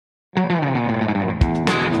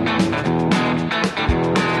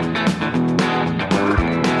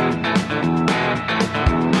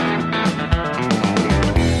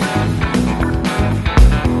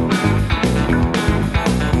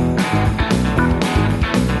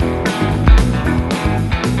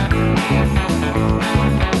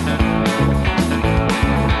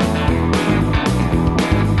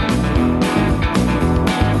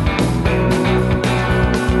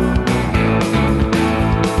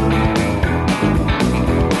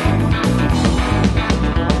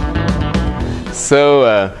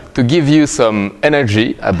So to give you some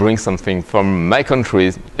energy, I bring something from my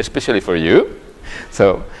country, especially for you.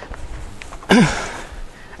 So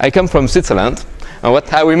I come from Switzerland. And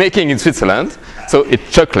what are we making in Switzerland? So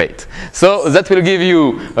it's chocolate. So that will give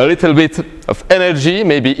you a little bit of energy,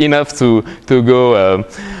 maybe enough to go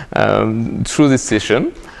through this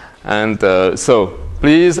session. And so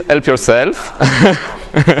please help yourself.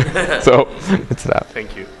 So it's that.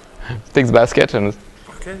 Thank you. Take the basket and.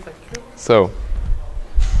 Okay, thank you. So.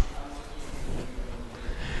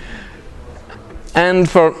 And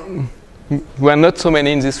we are not so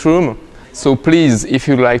many in this room. So please, if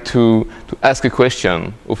you'd like to ask a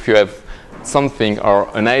question, or if you have something or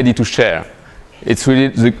an idea to share, it's really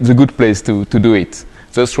the good place to do it.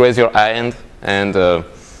 Just raise your hand and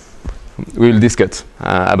we'll discuss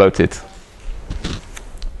about it.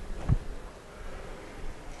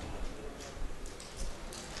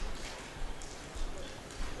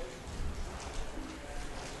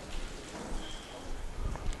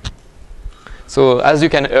 So as you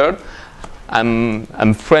can hear,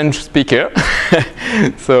 I'm French speaker,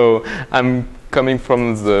 so I'm coming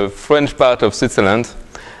from the French part of Switzerland,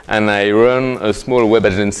 and I run a small web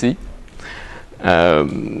agency.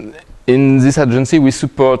 In this agency, we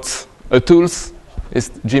support tools, it's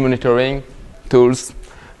JMonitoring tools,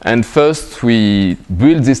 and first we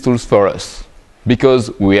build these tools for us because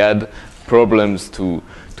we had problems to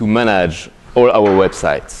manage all our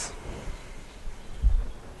websites.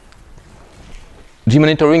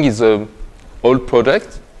 JMonitoring is a old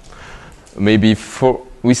project. Maybe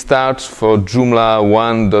we start for Joomla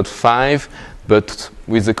 1.5, but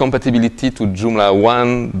with the compatibility to Joomla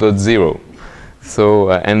 1.0.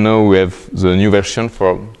 So and now we have the new version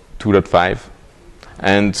for 2.5,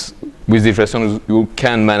 and with this version you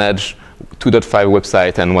can manage 2.5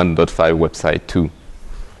 website and 1.5 website too.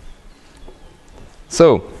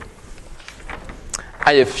 So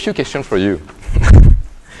I have a few questions for you.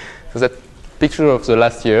 So that picture of the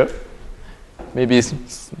last year. Maybe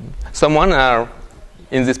someone are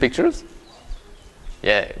in these pictures?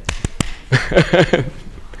 Yeah.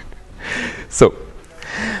 So,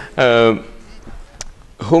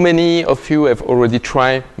 how many of you have already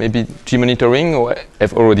tried maybe JMonitoring or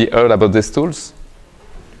have already heard about these tools?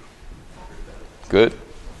 Good.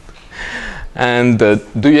 And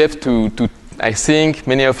do you have to, I think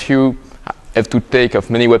many of you have to take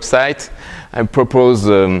off many websites. I propose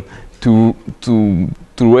to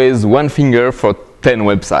raise one finger for 10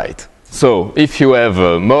 websites. So if you have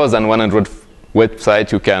more than 100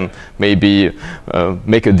 websites, you can maybe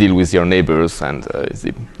make a deal with your neighbors, and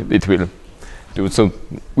it will do it. So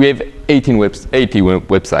we have 80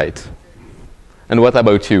 websites. And what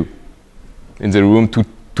about you in the room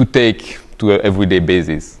to take to an everyday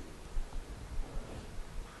basis?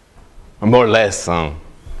 More or less.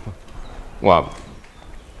 Wow.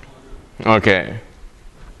 Okay.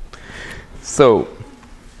 So,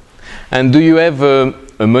 and do you have a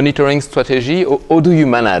monitoring strategy, or how do you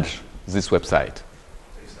manage this website?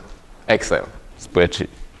 Excel, spreadsheet.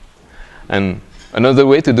 And another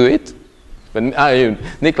way to do it? But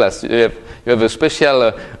Niklas, you have a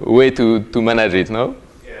special way to manage it, no?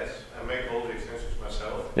 Yes, I make all the extensions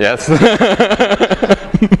myself. Yes.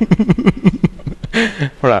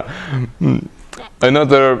 Voilà.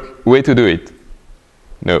 Another way to do it?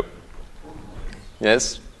 No.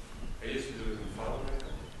 Yes?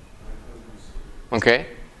 Okay.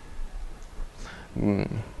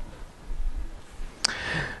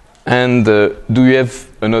 And do you have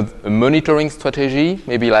a monitoring strategy,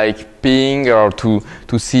 maybe like ping, or to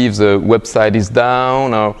see if the website is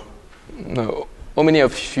down, or no? How many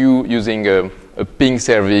of you using a ping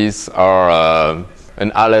service or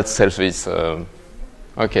an alert service?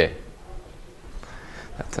 Okay.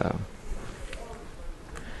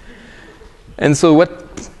 And so,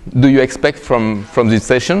 what do you expect from this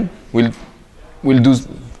session? We'll do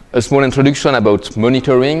a small introduction about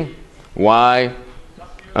monitoring, why,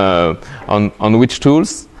 on which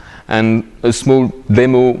tools, and a small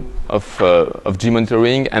demo of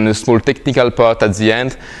JMonitoring, and a small technical part at the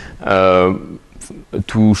end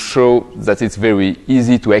to show that it's very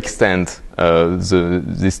easy to extend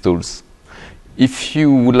these tools. If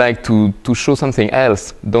you would like to show something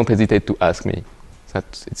else, don't hesitate to ask me.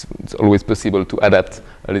 It's always possible to adapt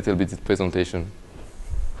a little bit the presentation.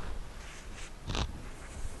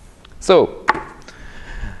 So,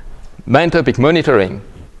 main topic, monitoring.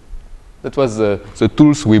 That was the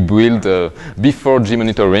tools we built before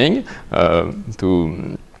JMonitoring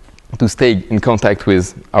to stay in contact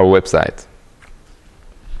with our website.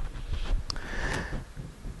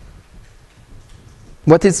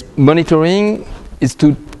 What is monitoring is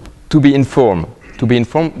to be informed. To be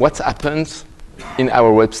informed what happens in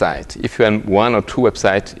our website. If you have one or two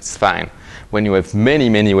websites, it's fine. When you have many,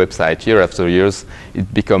 many websites, year after years,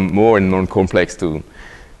 it becomes more and more complex to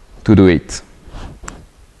do it.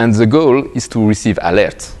 And the goal is to receive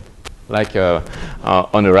alerts. Like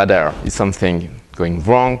on a radar, is something going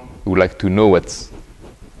wrong, we would like to know what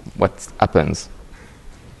happens.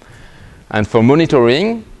 And for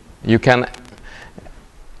monitoring, you can,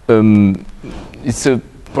 it's a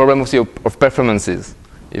problem of performances.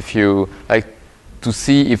 If you like to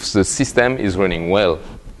see if the system is running well,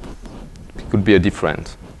 it could be a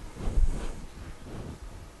different.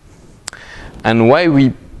 And why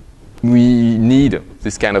we need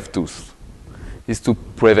this kind of tools is to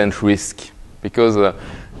prevent risk. Because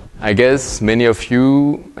I guess many of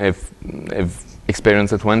you have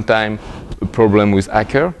experienced at one time a problem with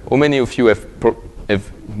hacker. How many of you have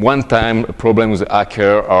one time a problem with a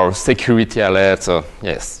hacker or security alerts? Or,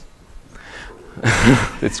 yes,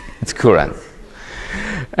 it's current.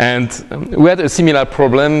 And we had a similar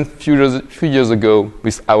problem a few years ago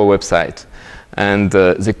with our website. And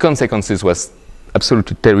the consequences was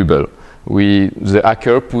absolutely terrible. The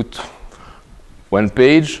hacker put one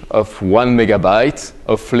page of 1 megabyte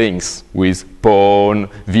of links with porn,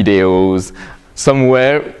 videos,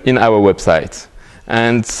 somewhere in our website.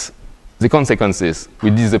 And the consequences, we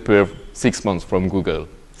disappear 6 months from Google.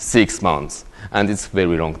 6 months. And it's a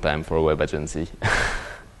very long time for a web agency.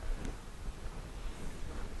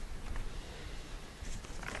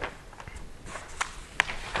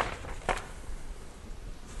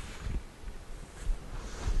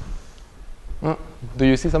 Do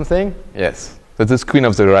you see something? Yes. That's the screen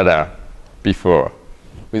of the radar before,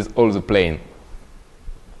 with all the plane.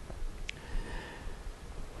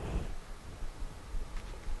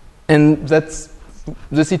 And that's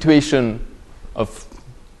the situation of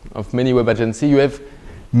many web agencies. You have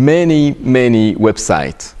many, many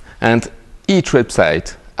websites, and each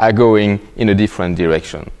website are going in a different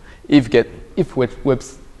direction. If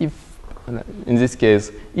in this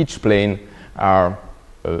case, each plane are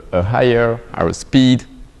a higher speed.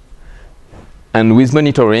 And with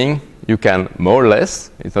monitoring, you can more or less,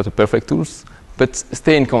 it's not a perfect tool, but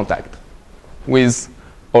stay in contact with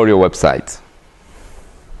all your websites.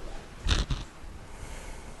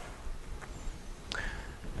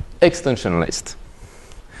 Extension list.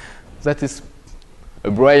 That is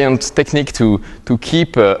a brilliant technique to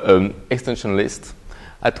keep an extension list.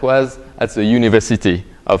 That was at the University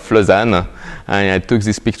of Lausanne. And I took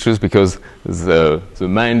these pictures because the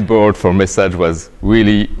main board for message was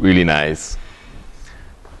really, really nice.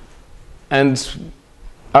 And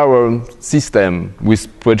our system with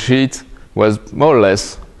spreadsheet was more or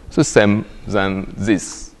less the same than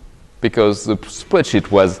this, because the spreadsheet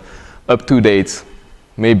was up to date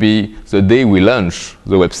maybe the day we launched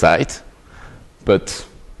the website, but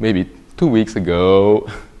maybe 2 weeks ago,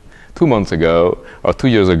 2 months ago, or 2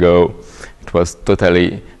 years ago, it was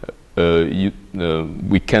totally,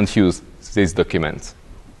 we can't use this document.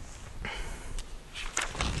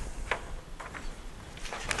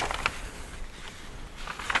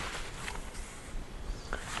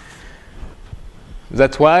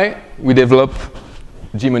 That's why we develop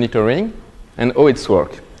JMonitoring and how it's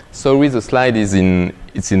work. Sorry, the slide is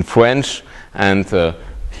it's in French, and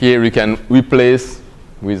here you can replace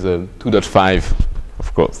with a 2.5,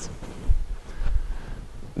 of course.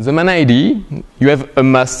 The main ID, you have a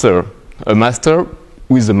master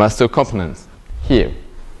with the master component here,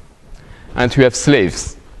 and you have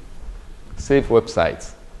slave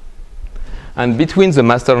websites. And between the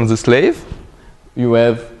master and the slave, you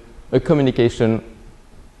have a communication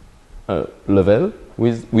level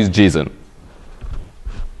with JSON.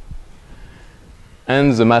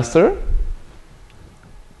 And the master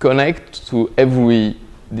connects to every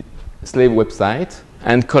slave website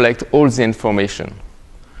and collect all the information.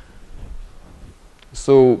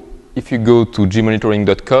 So if you go to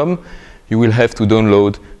jmonitoring.com, you will have to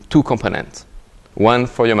download 2 components. One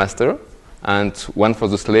for your master and one for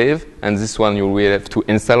the slave, and this one you will have to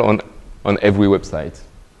install on every website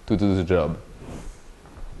to do the job.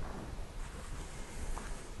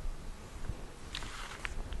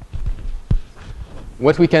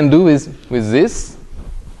 What we can do is, with this,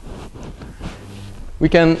 we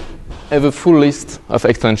can have a full list of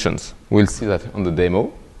extensions. We'll see that on the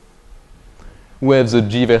demo. We have the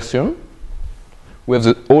G version. We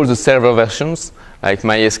have all the server versions, like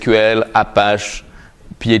MySQL, Apache,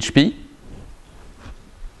 PHP.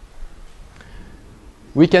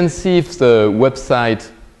 We can see if the website,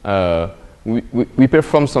 we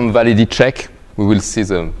perform some validity check. We will see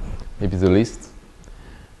maybe the list.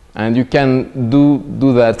 And you can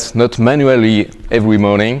do that not manually every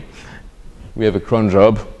morning. We have a cron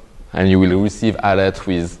job, and you will receive alert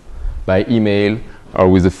by email or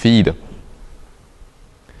with a feed.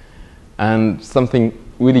 And something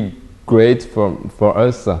really great for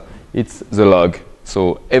us, it's the log.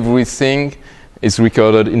 So everything is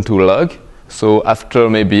recorded into a log. So after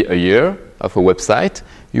maybe a year of a website,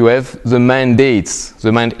 you have the main dates,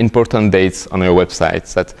 the main important dates on your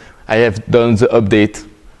website, that I have done the update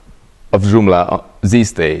of Joomla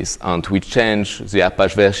these days, and we change the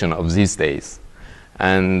Apache version of these days.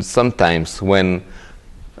 And sometimes when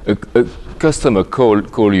a customer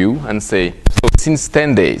call you and say, so since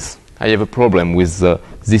 10 days, I have a problem with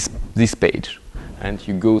this page. And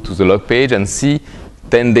you go to the log page and see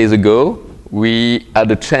 10 days ago, we had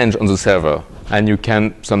a change on the server. And you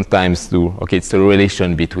can sometimes do, okay, it's a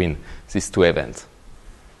relation between these two events.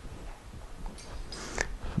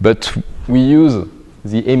 But we use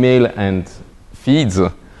the email and feeds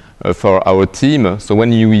for our team. So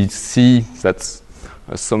when you see that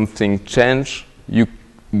something changed,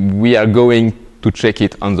 we are going to check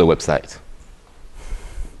it on the website.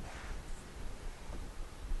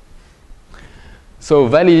 So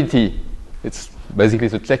validity, it's basically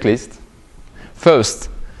the checklist. First,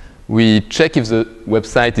 we check if the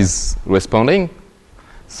website is responding.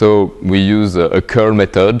 So we use a curl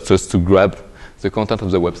method just to grab the content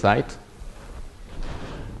of the website.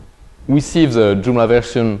 We see if the Joomla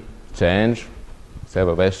version change,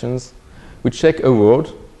 server versions. We check a word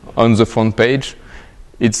on the front page.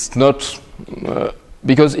 It's not,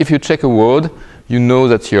 because if you check a word, you know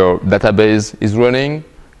that your database is running,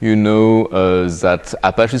 you know that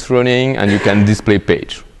Apache is running, and you can display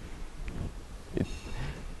page.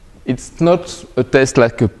 It's not a test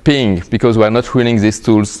like a ping, because we are not running these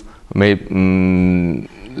tools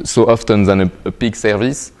so often than a ping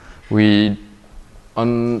service.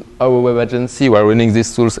 On our web agency, we are running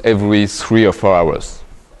these tools every 3 or 4 hours.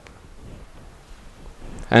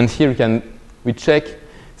 And here we check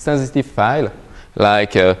sensitive file,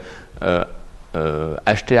 like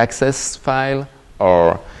htaccess file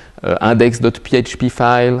or index.php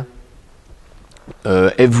file.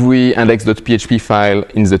 Every index.php file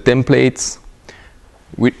in the templates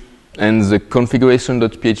and the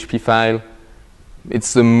configuration.php file.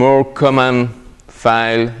 It's a more common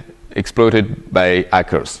file exploited by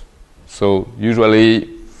hackers. So usually,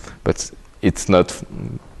 but it's not,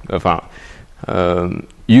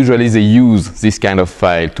 usually they use this kind of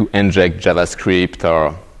file to inject JavaScript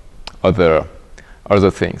or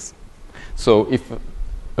other things. So if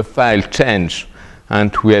a file change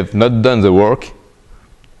and we have not done the work,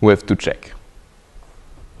 we have to check.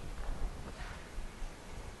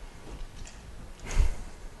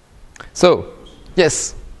 So,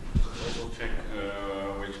 yes? Also check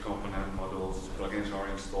which component models, plugins are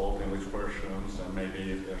installed in which versions, and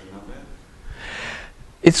maybe if there's an update.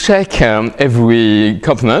 It's check every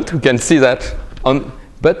component. We can see that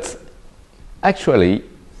but actually,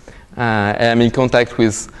 I am in contact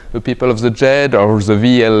with the people of the JED or the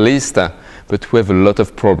VL list, but we have a lot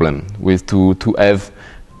of problem with to have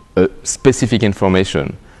specific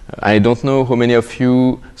information. I don't know how many of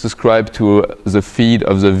you subscribe to the feed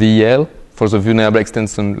of the VL for the vulnerable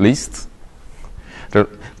extension list.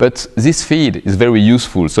 But this feed is very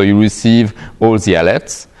useful, so you receive all the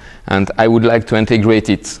alerts, and I would like to integrate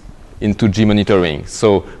it into JMonitoring.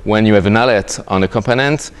 So when you have an alert on a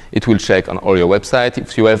component, it will check on all your website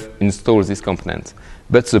if you have installed this component.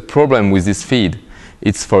 But the problem with this feed,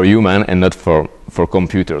 it's for human and not for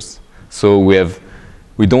computers. So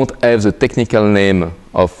we don't have the technical name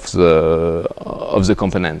of the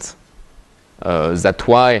component. That's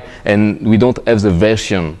why, and we don't have the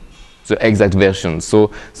version, the exact version.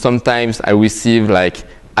 So sometimes I receive like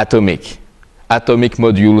atomic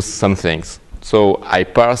modules, some things. So I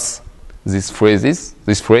parse this phrase,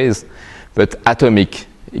 but atomic,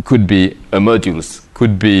 it could be a modules,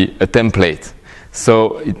 could be a template.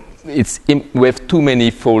 So we have too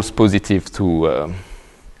many false positives to,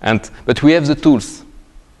 but we have the tools.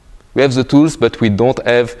 We have the tools, but we don't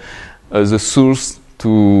have the source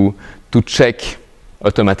to check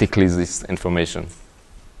automatically this information.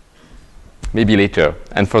 Maybe later.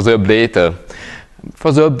 And for the update,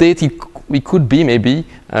 we could be maybe,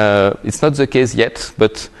 it's not the case yet,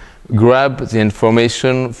 but grab the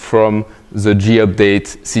information from the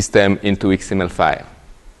gupdate system into XML file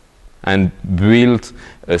and build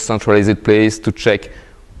a centralized place to check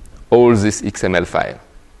all this XML file.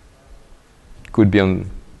 Could be on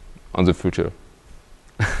the future.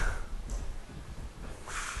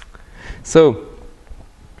 So,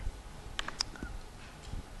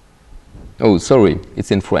 oh, sorry,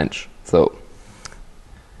 it's in French. So,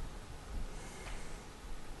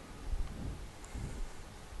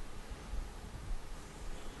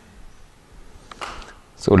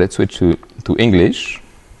 So let's switch to English.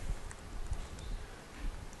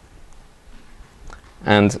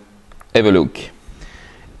 And have a look.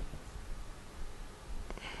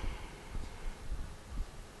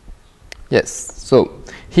 Yes, so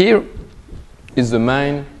here is the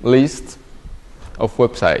main list of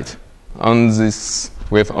websites. On this,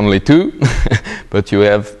 we have only 2, but you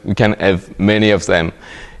can have many of them.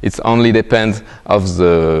 It only depends of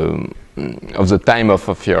the time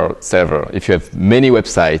of your server. If you have many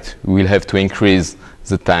websites, we will have to increase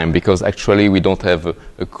the time, because actually we don't have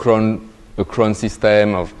a cron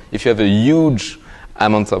system. If you have a huge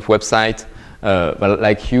amount of websites, well,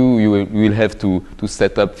 like you will have to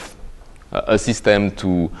set up a system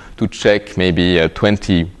to check maybe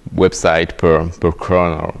 20 websites per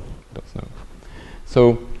cron, or don't know.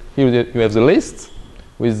 So here you have the list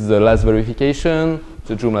with the last verification,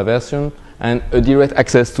 the Joomla version, and a direct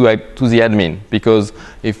access to the admin. Because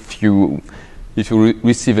if you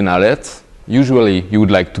receive an alert, usually you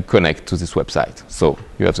would like to connect to this website. So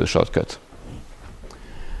you have the shortcut.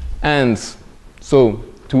 And so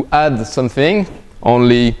to add something,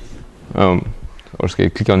 only okay,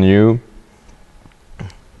 click on New.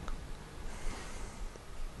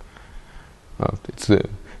 Oh, it's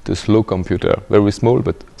a slow computer, very small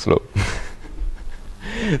but slow.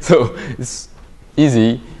 So it's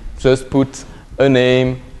easy. Just put a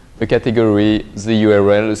name, a category, the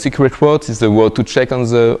URL. The secret word is the word to check on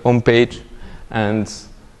the home page, and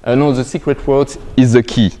no, the secret word is the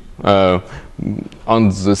key. On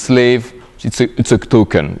the slave, it's a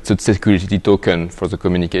token. It's a security token for the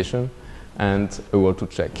communication, and a word to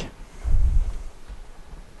check.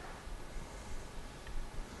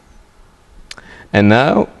 And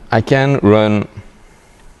now I can run.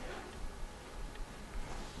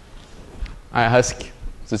 I ask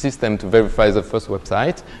the system to verify the first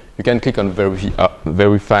website. You can click on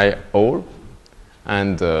verify all,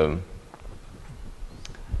 and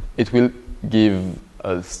it will give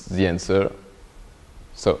us the answer.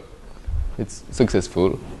 So it's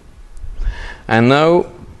successful. And now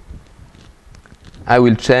I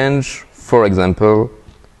will change, for example,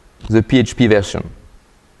 the PHP version.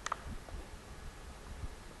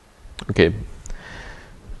 Okay.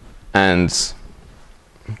 And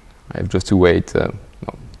I have just to wait. No,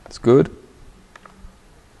 it's good.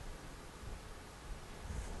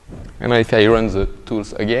 And if I run the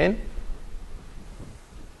tools again,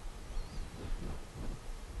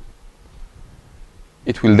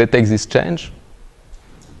 it will detect this change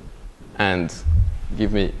and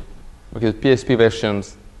give me, okay, PHP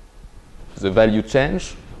versions, the value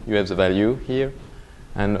change. You have the value here,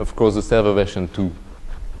 and of course the server version too.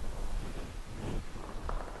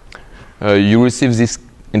 You receive this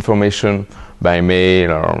information by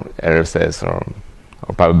mail or RSS or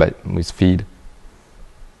probably with feed.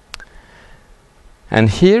 And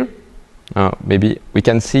here, maybe we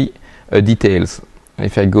can see details.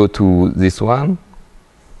 If I go to this one,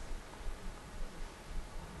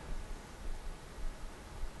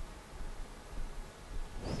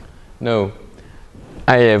 no,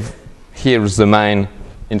 I have here the main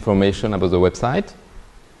information about the website,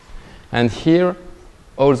 and here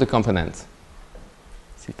all the components.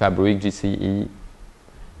 See Fabric, GCE.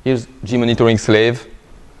 Here's JMonitoring slave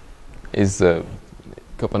is a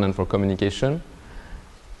component for communication,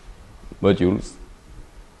 modules,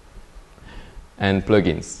 and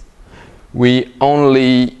plugins. We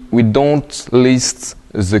don't list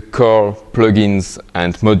the core plugins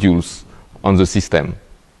and modules on the system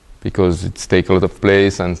because it takes a lot of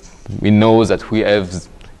place, and we know that we have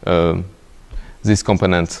this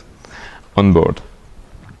component on board.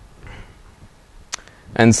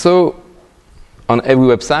 And so, on every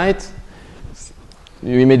website,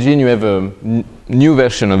 you imagine you have a new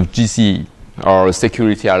version of GCE or a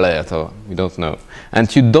security alert, or we don't know.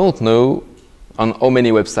 And you don't know on how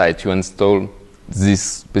many websites you install this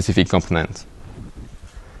specific component.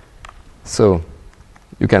 So,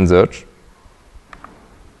 you can search.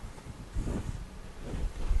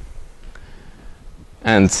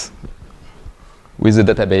 And with the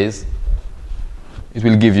database, it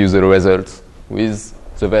will give you the results with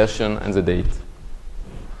the version and the date.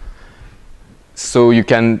 So you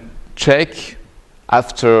can check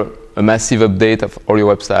after a massive update of all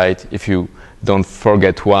your website if you don't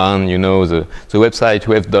forget one, you know, the website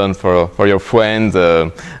you have done for your friend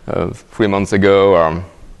 3 months ago, or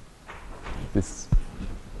this.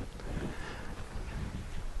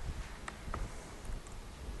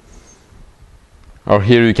 Or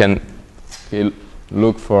here you can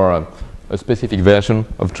look for a specific version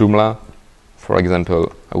of Joomla. For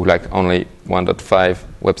example, I would like only 1.5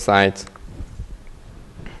 website.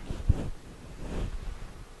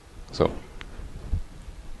 So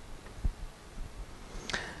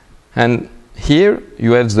And here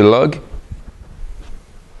you have the log.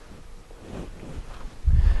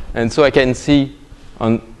 And so I can see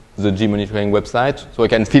on the JMonitoring website, so I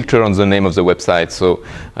can filter on the name of the website. So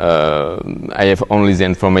I have only the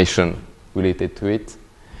information related to it.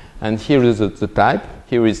 And here is the type.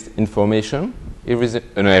 Here is information. Here is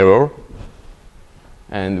an error.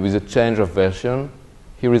 And with a change of version,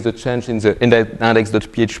 here is a change in the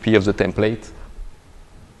index.php of the template.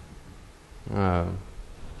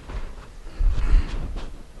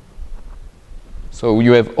 So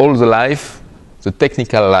you have all the life, the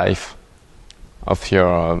technical life of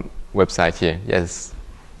your website here. Yes?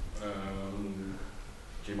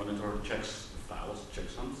 JMonitor checks the files,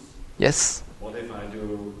 checksums. Yes? What if I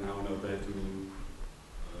do now an update to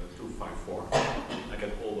 254? I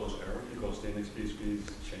get all those errors because the index PHP is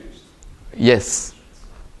changed. Yes.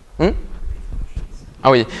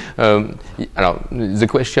 Ah oui. Alors, the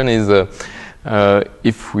question is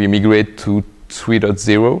if we migrate to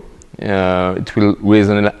 3.0, it will raise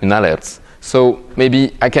an alert. So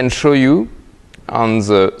maybe I can show you on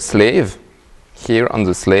the slave, here on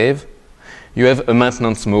the slave, you have a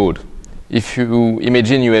maintenance mode. If you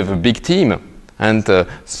imagine you have a big team and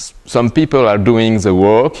some people are doing the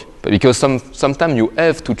work, because sometimes you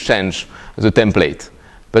have to change the template,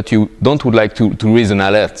 but you would like to raise an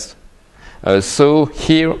alert. So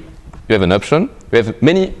here you have an option. We have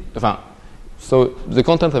many. So the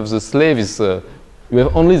content of the slave is you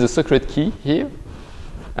have only the secret key here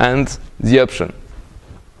and the option.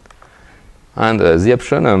 And the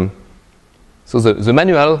option. So the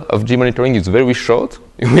manual of JMonitoring is very short.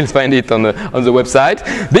 You will find it on the website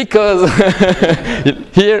because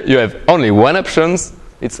here you have only one option.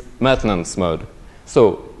 It's maintenance mode.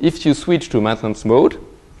 So if you switch to maintenance mode,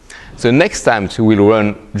 the next time you will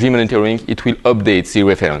run JMonitoring, it will update the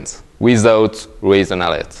reference without raise an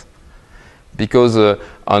alert. Because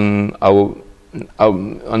on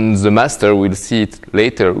the master, we'll see it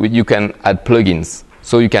later, you can add plugins.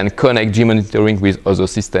 So you can connect JMonitoring with other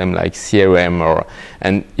systems like CRM,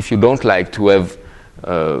 and if you don't like to have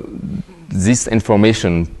this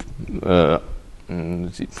information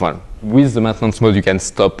with the maintenance mode, you can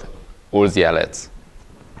stop all the alerts.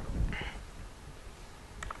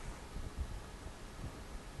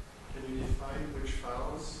 Can you define which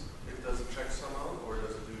files it does a checksum on, or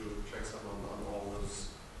does it do a checksum on all those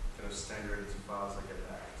kind of standard files like an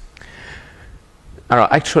act?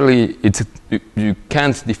 Actually, you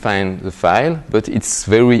can't define the file, but it's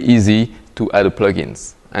very easy to add a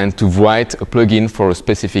plugins and to write a plugin for a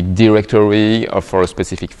specific directory or for a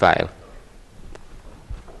specific file.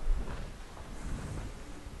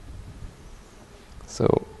 So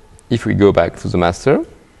if we go back to the master,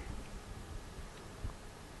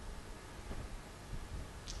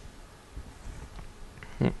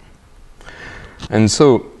 and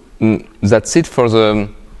so that's it for the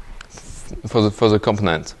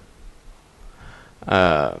component.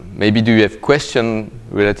 Maybe do you have questions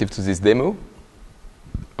relative to this demo?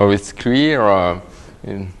 Or it's clear, or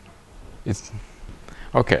it's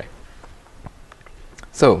okay.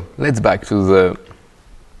 So let's back to the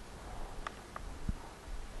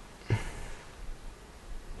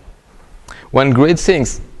one great thing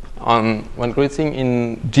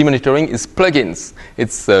in JMonitoring is plugins.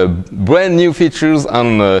 It's brand new features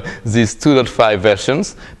on these 2.5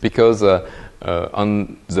 versions, because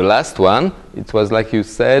on the last one, it was like you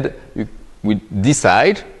said, we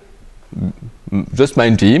decide, just my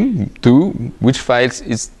team, which files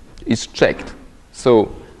is checked. So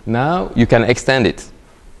now you can extend it.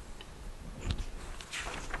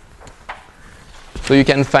 So you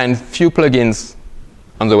can find few plugins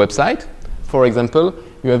on the website. For example,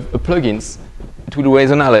 you have a plugins. It will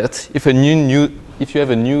raise an alert if you have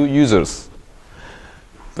a new users.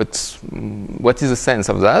 But what is the sense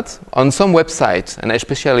of that? On some websites, and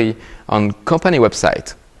especially on company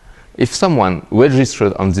website, if someone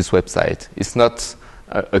registered on this website, it's not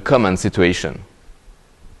a common situation.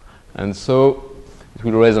 And so it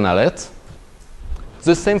will raise an alert.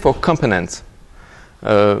 The same for components.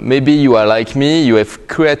 Maybe you are like me, you have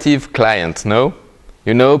creative clients, no?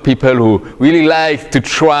 You know, people who really like to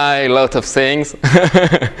try a lot of things.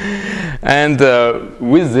 And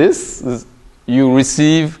with this, you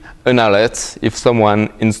receive an alert if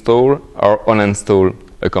someone install or uninstall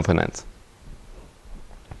a component.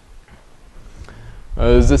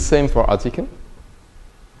 The same for article.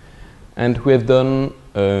 And we have done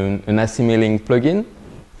an assimilating plugin.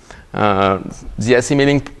 The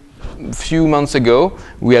assimilating, few months ago,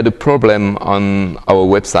 we had a problem on our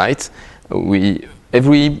website.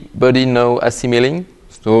 Everybody know assimilating,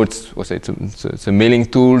 so it's a mailing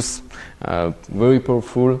tools, very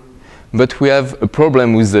powerful. but we have a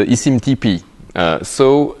problem with the eSIM-TP.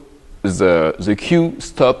 So the queue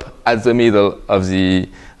stop at the middle of the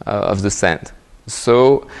send.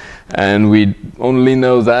 So, and we only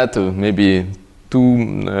know that maybe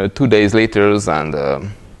two days later, and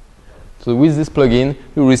so with this plugin,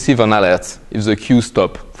 you receive an alert if the queue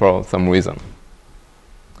stop for some reason.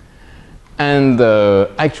 And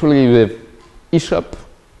actually, with eShop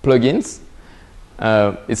plugins,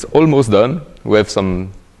 it's almost done. We have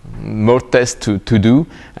some more tests to do,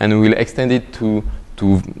 and we'll extend it to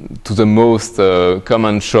the most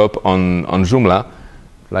common shop on Joomla,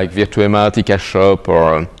 like Virtuema, Tika Shop,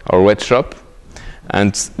 or Red Shop.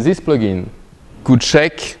 And this plugin could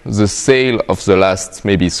check the sale of the last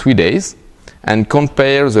maybe 3 days and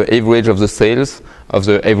compare the average of the sales of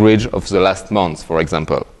the average of the last month, for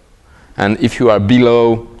example. And if you are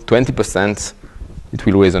below 20%, it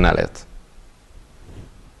will raise an alert.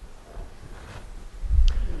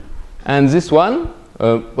 And this one,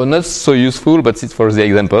 well, not so useful, but it's for the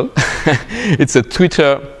example. It's a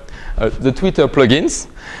Twitter, the Twitter plugins,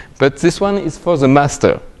 but this one is for the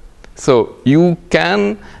master. So you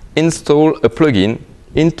can install a plugin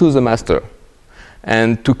into the master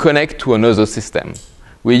and to connect to another system.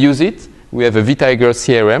 We use it. We have a vTiger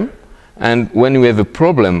CRM, and when we have a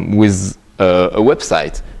problem with a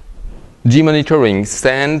website, JMonitoring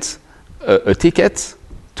sends a ticket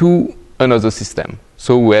to another system.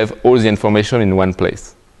 So we have all the information in one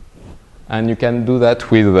place. And you can do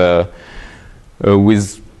that with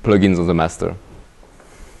plugins on the master.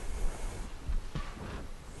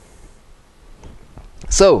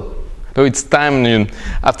 So it's time,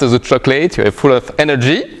 after the chocolate, you're full of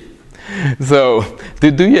energy. So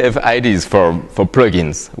do you have ideas for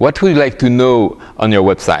plugins? What would you like to know on your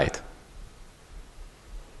website?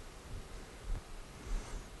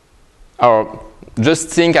 Or just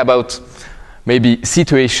think about maybe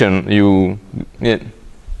situation you... Yeah.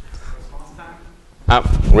 Response time?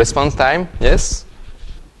 Response time, yes?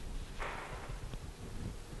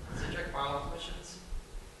 Does it check file permissions?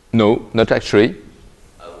 No, not actually.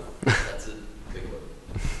 That's a big one.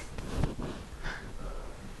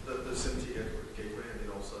 The SIM-TP gateway, I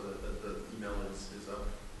mean also that the email is up.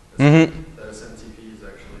 Mm-hmm. That SMTP is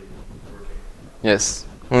actually working. Yes,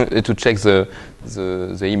 to check the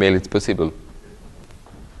email, it's possible.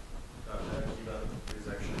 That key is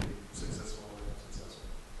actually successful or unsuccessful.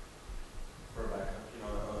 For backup,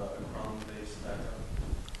 a Chrome-based backup.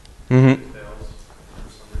 Mm-hmm. It fails for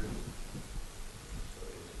some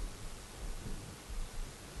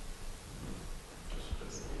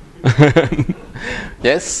reason.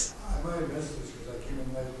 Yes? I might have missed this because I came in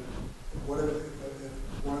late. What if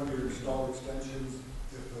one of your installed extensions,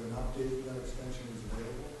 if an update for that extension is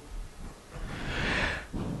available?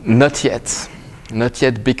 Not yet. Not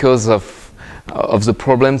yet because of the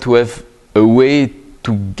problem to have a way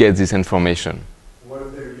to get this information. What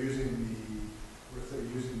if they're using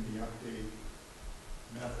the update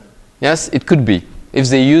method? Yes, it could be. If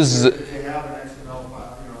they use... If they have an XML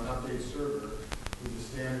file, an update server with the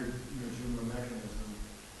standard Joomla mechanism,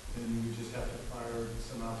 then you just have to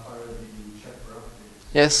somehow fire the check for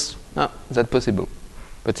updates. Yes, that's possible.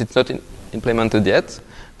 But it's not implemented yet,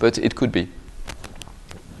 but it could be.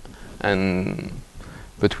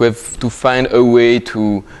 But we have to find a way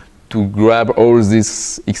to grab all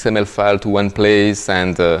this XML file to one place,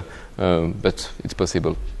 but it's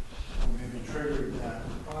possible. Maybe triggering that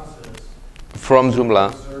process From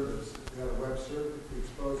Joomla. service. If you have a web service, if you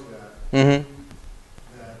expose that, Mm-hmm.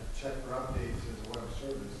 that check for updates as a web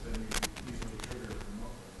service, then you can easily trigger it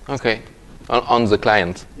remotely. Okay. On the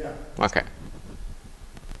client. Yeah. Okay.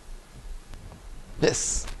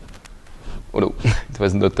 Yes. Oh no, it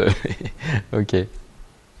was not okay.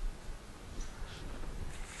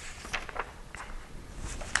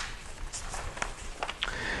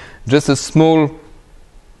 Just a small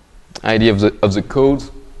idea of the code.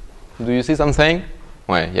 Do you see something?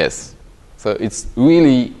 Well, yes. So it's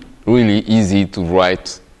really, really easy to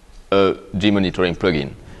write a JMonitoring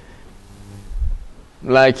plugin.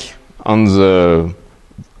 Like on the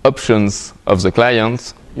options of the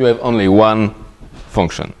client, you have only one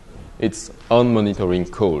function. It's on monitoring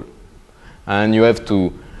call. And you have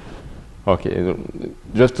to, okay,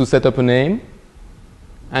 just to set up a name.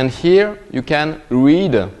 And here you can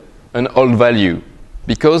read an old value.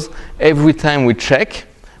 Because every time we check,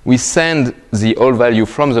 we send the old value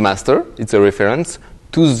from the master, it's a reference,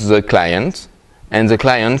 to the client. And the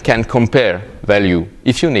client can compare value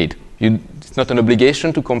if you need. It's not an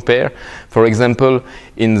obligation to compare. For example,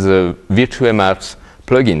 in the Virtuema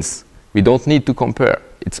plugins, we don't need to compare.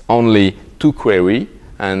 It's only 2 query,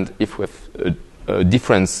 and if we have a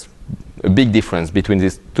difference a big difference between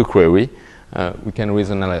these two queries, we can raise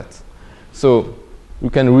an alert. So we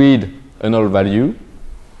can read an old value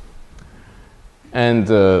and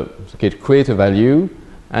create a value,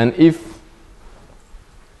 and if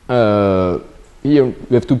here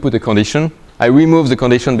we have to put a condition. I remove the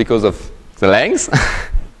condition because of the length,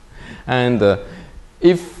 and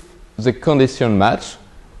if the condition match,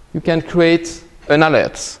 you can create an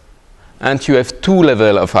alert, and you have two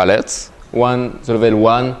levels of alerts. The level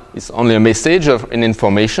 1 is only a message of an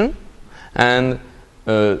information, and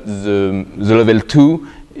the level 2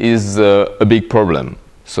 is a big problem.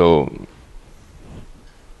 So,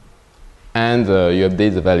 and you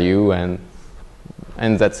update the value, and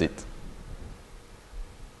that's it.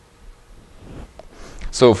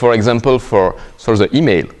 So, for example, for the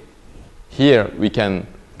email, here we can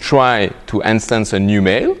try to instance a new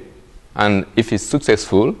mail, and if it's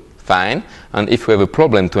successful, fine. And if we have a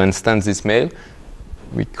problem to instance this mail,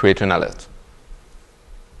 we create an alert.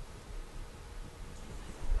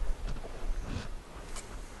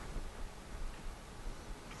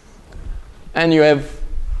 And you have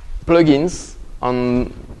plugins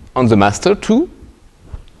on the master too.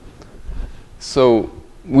 So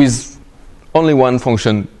with only one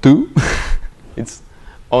function do, it's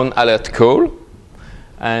on alert call,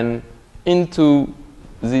 and into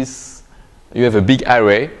this you have a big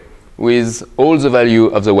array with all the value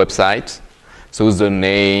of the website, so the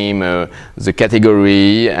name, the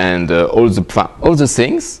category, and all the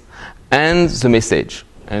things, and the message.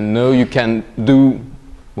 And now you can do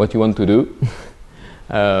what you want to do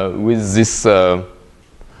with this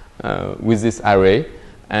array.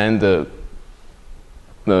 And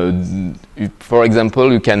for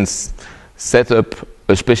example, you can set up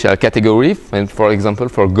a special category, and for example,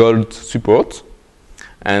 for gold support.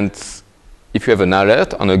 And if you have an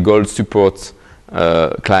alert on a gold support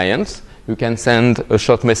client, you can send a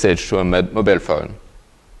short message to a mobile phone.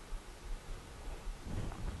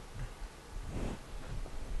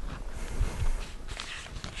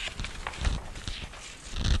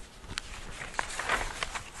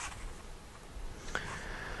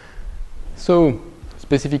 So,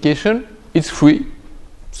 specification, it's free,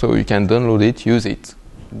 so you can download it, use it,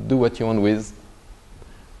 do what you want with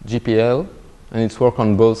GPL, and it's work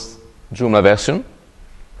on both Joomla version.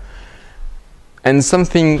 And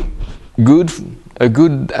something good, a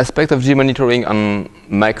good aspect of JMonitoring on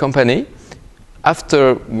my company,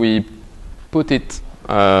 after we put it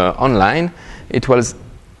online, it was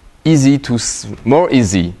more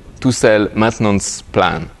easy to sell maintenance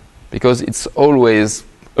plan, because it's always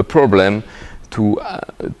a problem to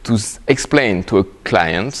explain to a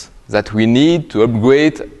client that we need to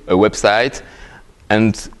upgrade a website,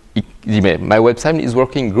 and my website is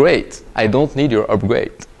working great. I don't need your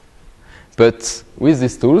upgrade. But with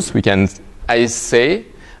these tools, I say,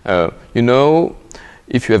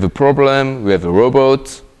 if you have a problem, we have a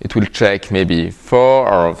robot. It will check maybe 4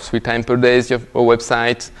 or 3 times per day your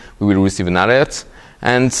website. We will receive an alert,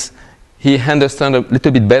 and he understands a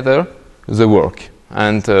little bit better the work.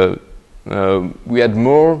 And we had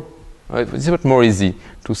more. It's a bit more easy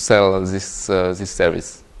to sell this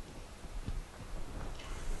service.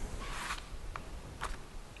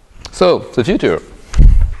 So the future.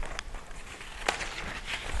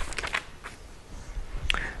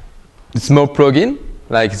 It's more plugin,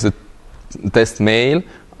 like the test mail,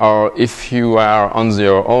 or if you are on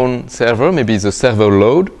your own server, maybe the server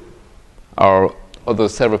load or other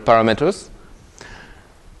server parameters.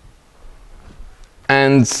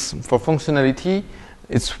 And for functionality,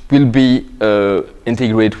 it will be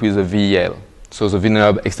integrated with the VEL, so the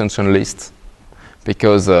Vullioud extension list,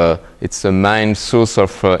 because it's a main source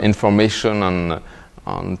of information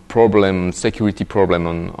on security problem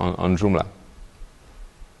on Joomla.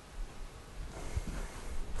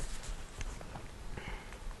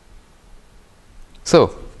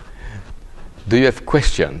 So, do you have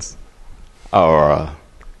questions or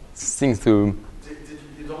things to? Did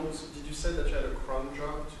you say that you had a cron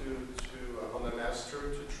job on the master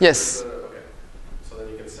to? Yes. Okay. So then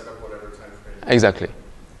you can set up whatever time frame. Exactly.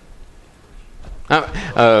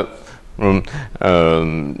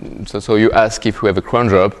 So you ask if we have a cron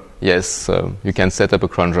job. Yes, you can set up a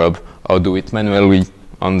cron job or do it manually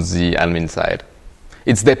on the admin side.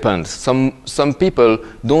 It depends. Some people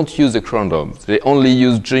don't use the cron job. They only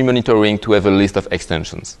use JMonitoring to have a list of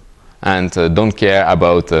extensions and don't care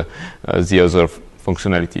about the other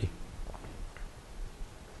functionality.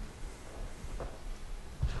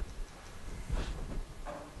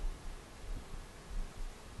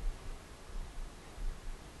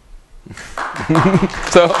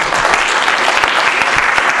 So.